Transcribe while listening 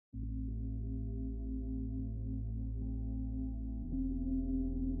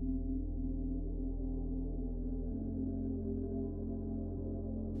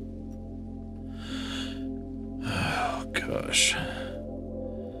gosh.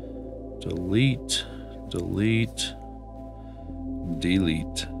 Delete, delete,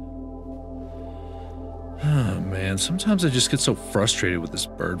 delete. Oh man, sometimes I just get so frustrated with this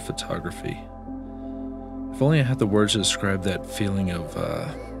bird photography. If only I had the words to describe that feeling of,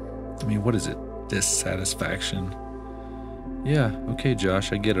 I mean, what is it? Dissatisfaction? Yeah, okay,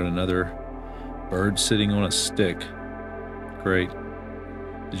 Josh, I get it. Another bird sitting on a stick. Great.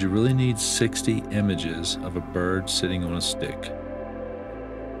 Did you really need 60 images of a bird sitting on a stick?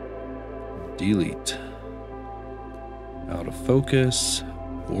 Delete. Out of focus.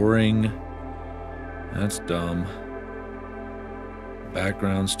 Boring. That's dumb.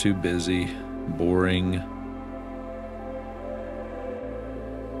 Background's too busy. Boring.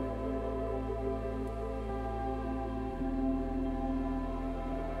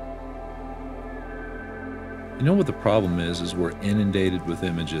 You know what the problem is we're inundated with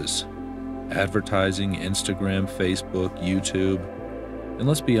images. Advertising, Instagram, Facebook, YouTube. And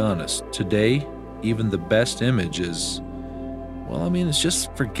let's be honest, today, even the best image is, well, I mean, it's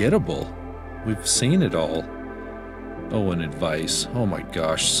just forgettable. We've seen it all. Oh, and advice. Oh my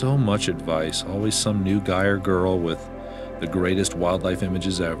gosh, so much advice. Always some new guy or girl with the greatest wildlife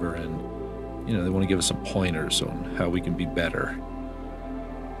images ever, and, you know, they want to give us some pointers on how we can be better.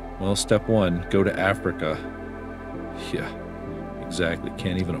 Well, step one, go to Africa. Yeah, exactly.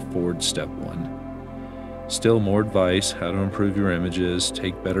 Can't even afford step one. Still more advice, how to improve your images,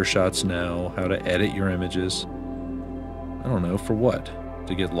 take better shots now, how to edit your images. I don't know, for what?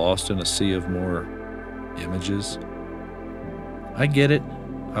 To get lost in a sea of more images? I get it.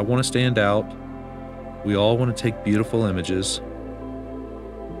 I want to stand out. We all want to take beautiful images.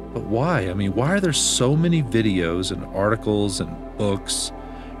 But why? I mean, why are there so many videos and articles and books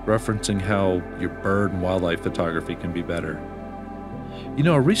referencing how your bird and wildlife photography can be better? You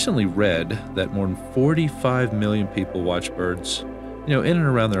know, I recently read that more than 45 million people watch birds, you know, in and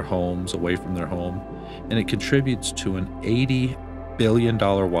around their homes, away from their home, and it contributes to an $80 billion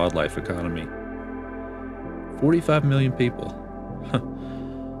wildlife economy. 45 million people.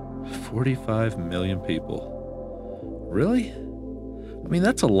 45 million people. Really? I mean,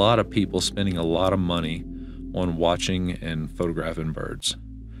 that's a lot of people spending a lot of money on watching and photographing birds.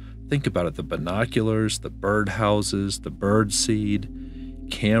 Think about it, the binoculars, the bird houses, the bird seed,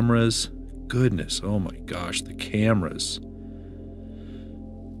 cameras. Goodness, oh my gosh, the cameras.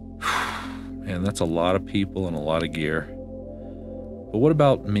 Man, that's a lot of people and a lot of gear. But what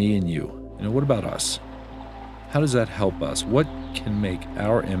about me and you? You know, what about us? How does that help us? What can make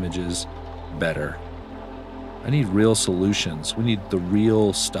our images better? I need real solutions. We need the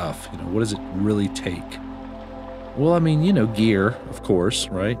real stuff. You know, what does it really take? Well, I mean, you know, gear, of course,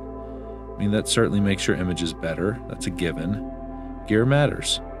 right? I mean, that certainly makes your images better. That's a given. Gear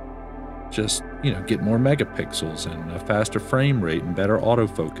matters. Just, you know, get more megapixels and a faster frame rate and better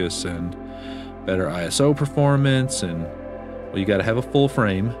autofocus and better ISO performance. And, well, you got to have a full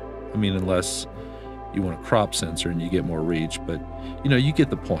frame. I mean, unless you want a crop sensor and you get more reach. But, you know, you get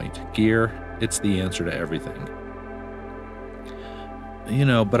the point. Gear, it's the answer to everything. You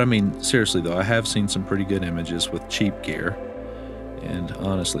know, but I mean, seriously though, I have seen some pretty good images with cheap gear. And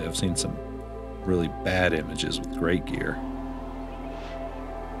honestly, I've seen some really bad images with great gear.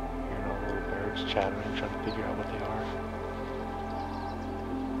 Hearing all the little birds chattering, trying to figure out what they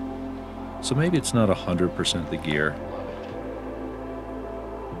are. So maybe it's not 100% the gear.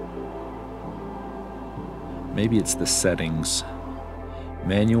 Maybe it's the settings.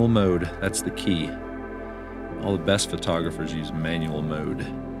 Manual mode, that's the key. All the best photographers use manual mode.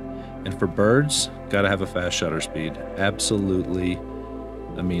 And for birds, gotta have a fast shutter speed. Absolutely.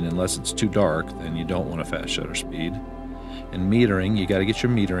 I mean, unless it's too dark, then you don't want a fast shutter speed. And metering, you gotta get your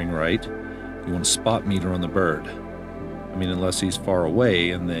metering right. You want to spot meter on the bird. I mean, unless he's far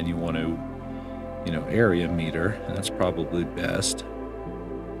away, and then you want to, you know, area meter. And that's probably best.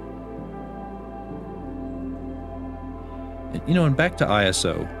 And, you know, and back to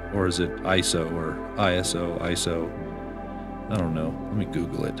ISO, or is it ISO, or ISO? I don't know. Let me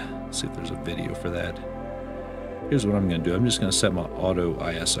Google it. See if there's a video for that. Here's what I'm going to do. I'm just going to set my auto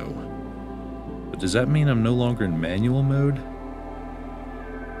ISO. But does that mean I'm no longer in manual mode?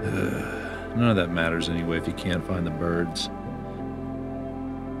 None of that matters anyway if you can't find the birds.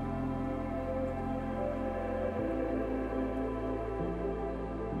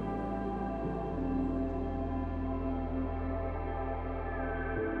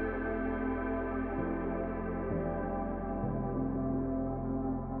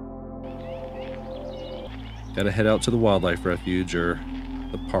 Gotta head out to the wildlife refuge or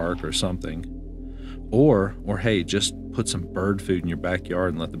the park or something. Or hey, just put some bird food in your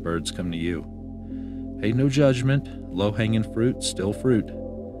backyard and let the birds come to you. Hey, no judgment. Low-hanging fruit, still fruit.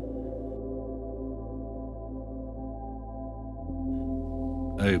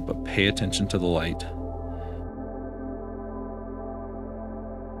 Oh, but pay attention to the light.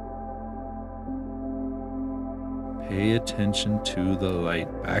 Pay attention to the light.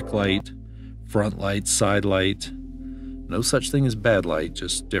 Backlight, front light, side light. No such thing as bad light,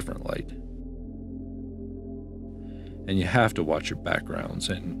 just different light. And you have to watch your backgrounds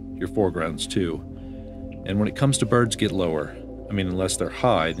and your foregrounds too. And when it comes to birds, get lower. I mean, unless they're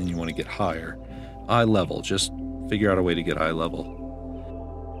high, then you want to get higher. Eye level, just figure out a way to get eye level.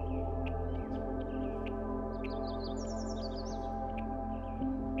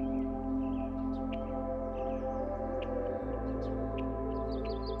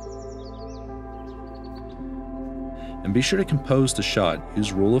 And be sure to compose the shot.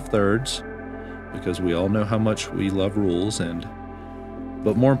 Use rule of thirds, because we all know how much we love rules,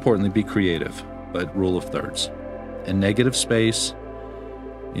 but more importantly, be creative, but rule of thirds. And negative space,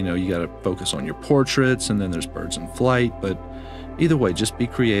 you know, you got to focus on your portraits, and then there's birds in flight, but either way, just be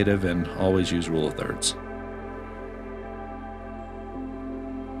creative and always use rule of thirds.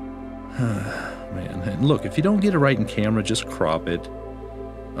 Man, and look, if you don't get it right in camera, just crop it.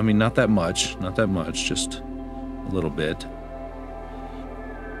 I mean, not that much, just a little bit.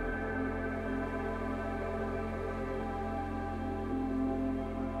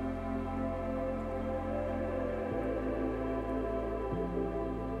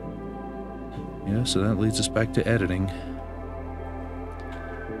 Yeah, so that leads us back to editing.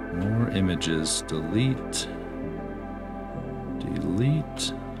 More images. Delete.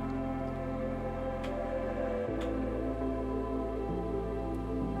 Delete.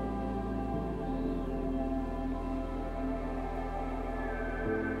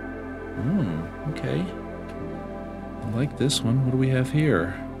 Okay. I like this one. What do we have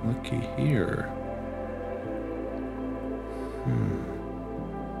here? Looky here.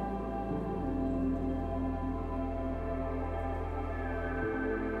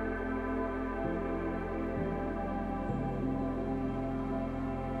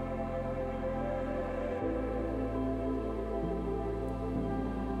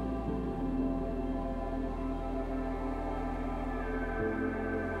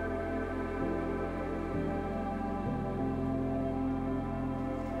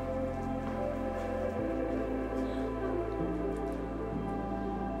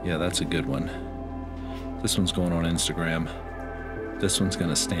 Yeah, that's a good one. This one's going on Instagram. This one's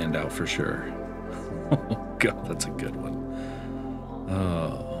gonna stand out for sure. Oh God, that's a good one.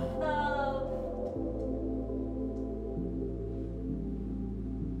 Oh.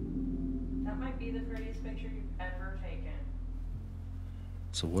 That might be the prettiest picture you've ever taken.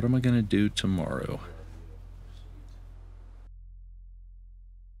 So what am I gonna do tomorrow?